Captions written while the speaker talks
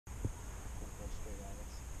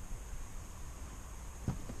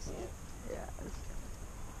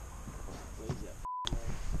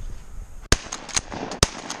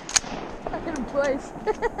nice.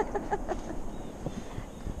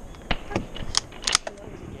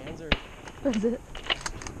 That's it.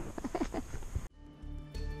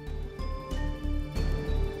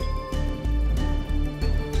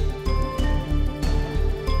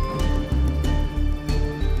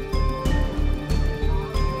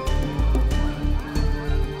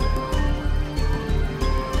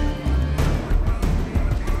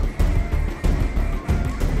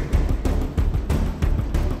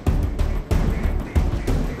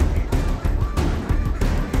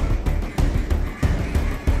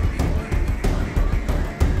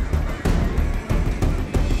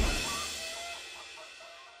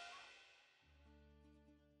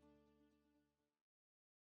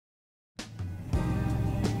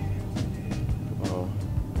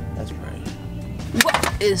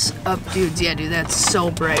 What is up, dudes? Yeah, dude, that's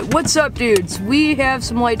so bright. What's up, dudes? We have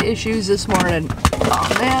some light issues this morning.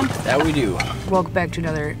 Oh, man. That we do. Welcome back to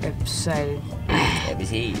another episode.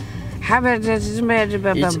 It's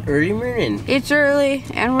early morning. It's early,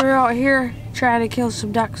 and we're out here trying to kill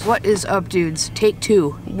some ducks. What is up, dudes? Take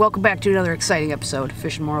 2. Welcome back to another exciting episode.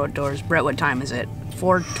 Fishing more outdoors. Brett, what time is it?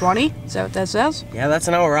 4:20? Is that what that says? Yeah, that's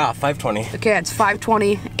an hour off. 5:20. Okay, it's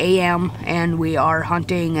 5:20 a.m. and we are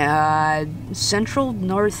hunting central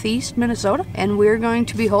northeast Minnesota, and we're going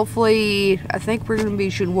to be hopefully, I think we're going to be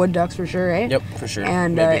shooting wood ducks for sure, eh? Yep, for sure.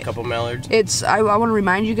 And maybe a couple mallards. I want to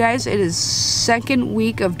remind you guys, it is second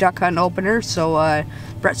week of duck hunt opener, so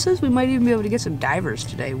Brett says we might even be able to get some divers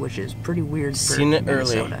today, which is pretty weird for Seen it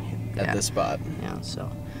Minnesota. early at this spot. Yeah,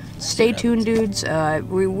 so stay tuned, dudes.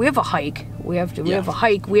 We have a hike. We have a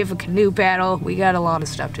hike. We have a canoe paddle. We got a lot of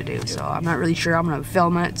stuff to do. So I'm not really sure I'm gonna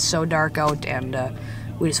film it. It's so dark out, and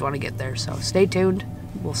we just want to get there. So stay tuned.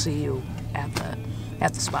 We'll see you at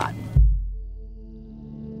the spot.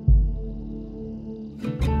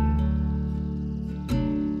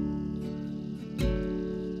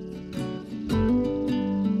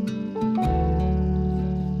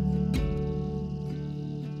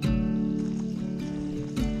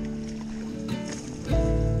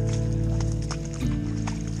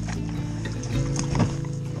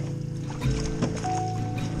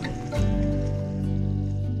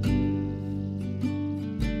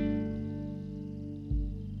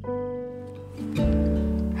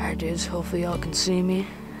 Dudes, hopefully y'all can see me.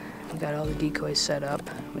 We got all the decoys set up.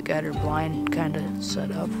 We got our blind kind of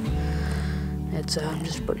set up. It's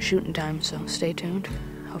just shooting time, so stay tuned.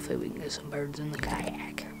 Hopefully we can get some birds in the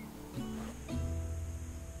kayak.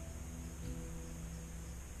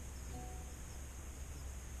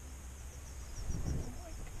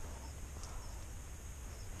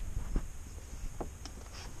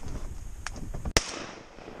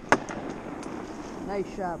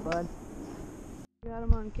 Nice shot, bud. Got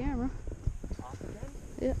him on camera.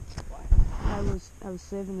 Yeah. I was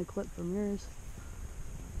saving the clip from yours.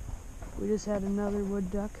 We just had another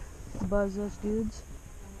wood duck buzz us, dudes.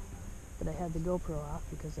 But I had the GoPro off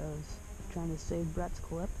because I was trying to save Brett's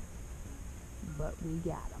clip. But we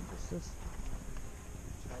got him.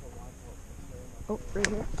 Oh, right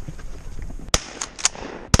here.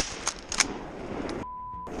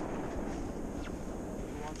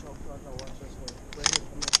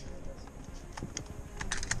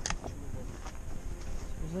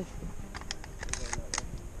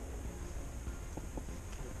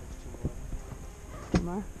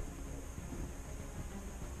 More.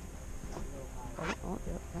 Oh,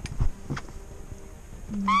 yep.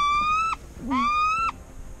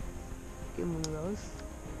 Give him one of those.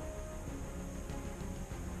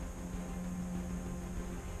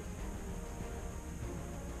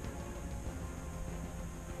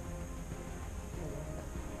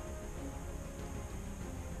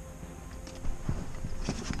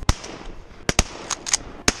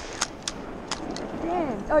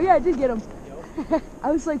 Damn. Oh yeah, I did get him. I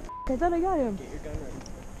was like, I thought I got him. Get your gun ready.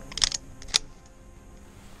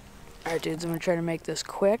 Alright, dudes, I'm going to try to make this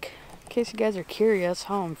quick. In case you guys are curious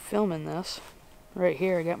how I'm filming this, right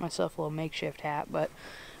here I got myself a little makeshift hat, but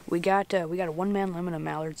we got a one-man limit of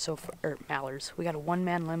mallards so far, or mallards. We got a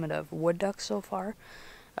one-man limit of wood ducks so far,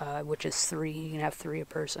 which is 3. You can have 3 a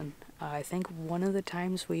person. I think one of the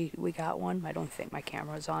times we got one, I don't think my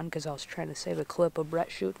camera was on because I was trying to save a clip of Brett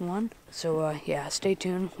shooting one. So yeah, stay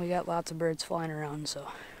tuned. We got lots of birds flying around, so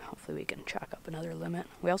hopefully we can chalk up another limit.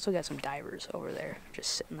 We also got some divers over there, just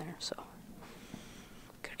sitting there, so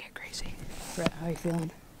could get crazy. Brett, how you feeling?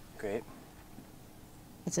 Great.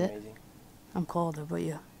 That's it? Amazing. I'm cold, how about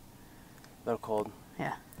you? A little cold.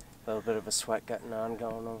 Yeah. A little bit of a sweat going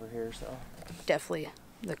over here, so. Definitely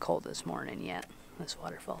the coldest morning yet this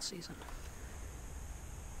waterfall season.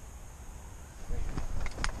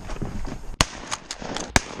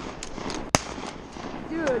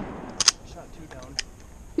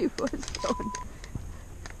 was going.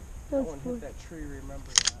 That one hit that tree,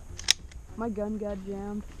 remember that. My gun got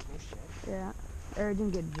jammed. No shit. Yeah. Or it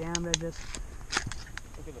didn't get jammed, I just...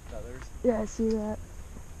 Look at the feathers. Yeah, I see that.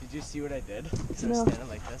 Did you see what I did? So No. I was standing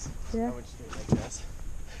like this. Yeah. I went straight like this.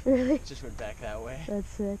 Really? Just went back that way. That's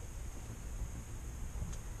sick.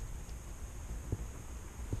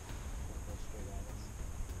 Go straight at us.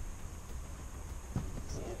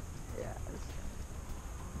 See it? Yeah.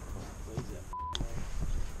 Blaze it.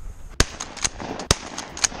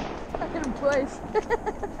 I hit him twice.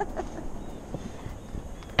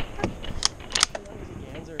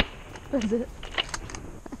 That's it.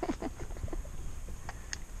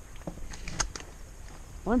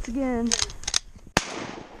 Once again.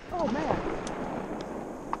 Oh man.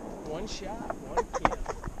 One shot, one kill.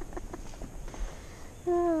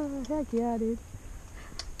 Oh, heck yeah, dude.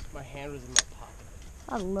 My hand was in my pocket.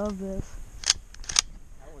 I love this.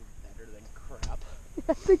 That was better than crap.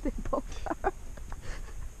 I think they both are.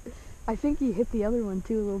 I think he hit the other one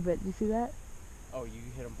too a little bit. Did you see that? Oh, you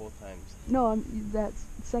hit them both times. No, that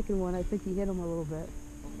second one, I think he hit him a little bit.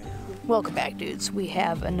 Okay. Welcome back, dudes. We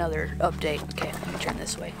have another update. Okay, let me turn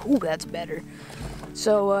this way. Ooh, that's better.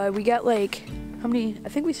 So, we got like, how many? I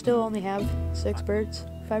think we still only have 6 birds.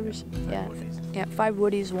 5 or 6? Yeah. Yeah, 5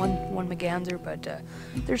 woodies, one McGanzer, but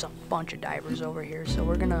there's a bunch of divers over here. So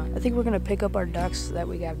I think we're gonna pick up our ducks that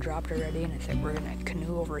we got dropped already, and I think we're gonna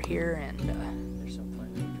canoe over here and There's some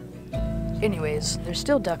fun. anyways, there's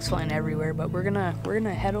still ducks flying everywhere, but we're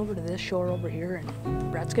gonna head over to this shore over here,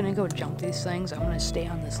 and Brett's gonna go jump these things. I'm gonna stay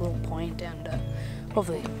on this little point, and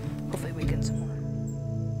hopefully we get some more.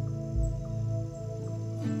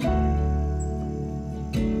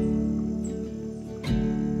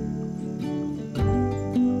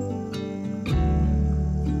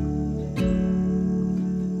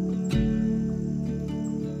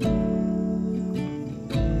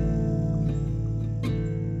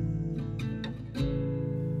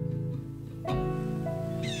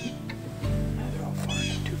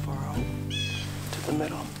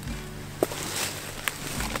 Middle.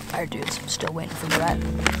 Alright dudes, I'm still waiting for Brett.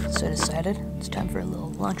 So I decided it's time for a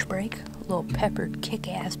little lunch break. A little peppered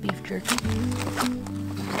kick-ass beef jerky.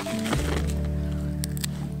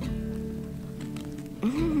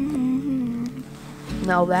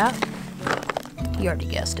 Now that, you already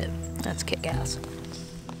guessed it, that's kick-ass.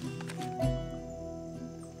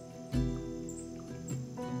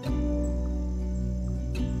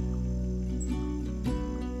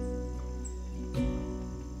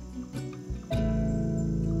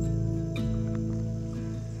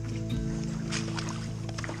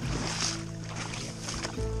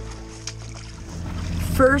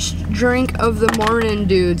 First drink of the morning,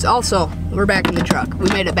 dudes. Also, we're back in the truck. We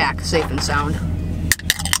made it back safe and sound.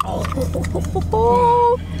 Oh.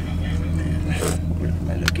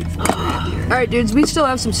 Alright, dudes, we still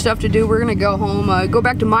have some stuff to do. We're gonna go home, go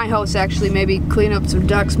back to my house actually, maybe clean up some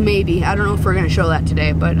ducks, maybe. I don't know if we're gonna show that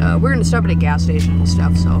today, but we're gonna stop at a gas station and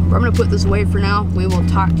stuff. So I'm gonna put this away for now. We will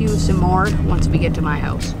talk to you some more once we get to my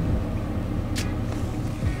house.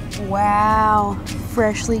 Wow,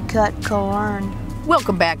 freshly cut corn.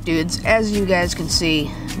 Welcome back, dudes. As you guys can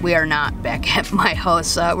see, we are not back at my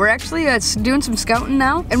house. We're actually doing some scouting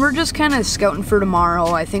now, and we're just kind of scouting for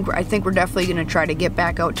tomorrow. I think we're definitely gonna try to get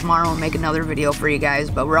back out tomorrow and make another video for you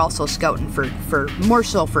guys. But we're also scouting for more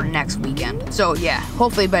so for next weekend. So yeah,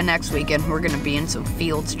 hopefully by next weekend we're gonna be in some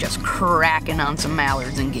fields just cracking on some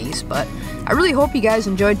mallards and geese. But I really hope you guys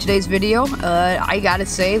enjoyed today's video. I gotta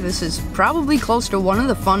say, this is probably close to one of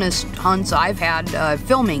the funnest hunts I've had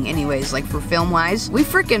filming, anyways. Like for film-wise, we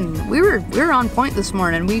were on point this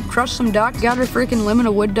morning. We crushed some ducks, got our freaking limit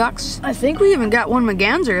of wood ducks. I think we even got one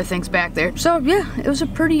McGanzer, I think's back there. So yeah, it was a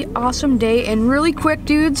pretty awesome day. And really quick,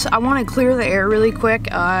 dudes, I want to clear the air really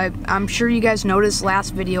quick. I'm sure you guys noticed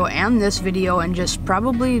last video and this video, and just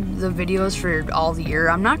probably the videos for all the year.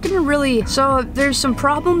 I'm not gonna really. So there's some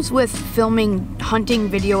problems with filming hunting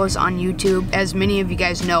videos on YouTube. As many of you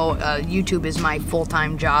guys know, YouTube is my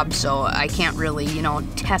full-time job, so I can't really, you know,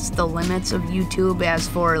 test the limits of YouTube as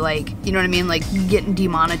for, like, you know what I mean, like getting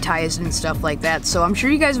demonetized and stuff like that. So I'm sure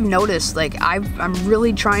you guys have noticed, like, I'm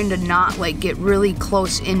really trying to not like get really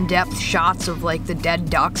close in-depth shots of like the dead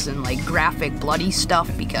ducks and like graphic bloody stuff,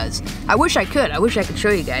 because I wish I could show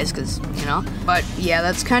you guys, because, you know, but yeah,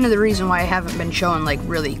 that's kind of the reason why I haven't been showing like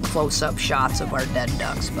really close-up shots of our dead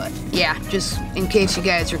ducks. But yeah, just in case you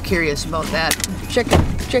guys are curious about that, check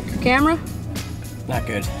your camera. Not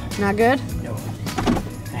good. Not good? No.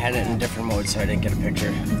 I had it in a different mode, so I didn't get a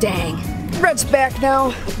picture. Dang. Brett's back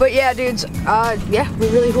now. But yeah, dudes, yeah, we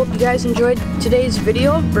really hope you guys enjoyed today's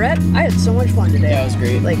video. Brett, I had so much fun today. Yeah, it was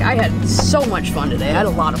great. Like, I had so much fun today. I had a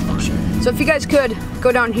lot of fun. So if you guys could,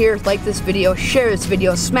 go down here, like this video, share this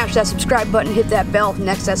video, smash that subscribe button, hit that bell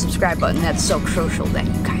next to that subscribe button. That's so crucial that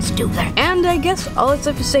you guys do that. And I guess all that's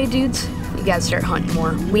left to say, dudes, you gotta start hunting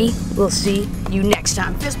more. We will see you next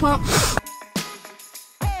time. Fist pump.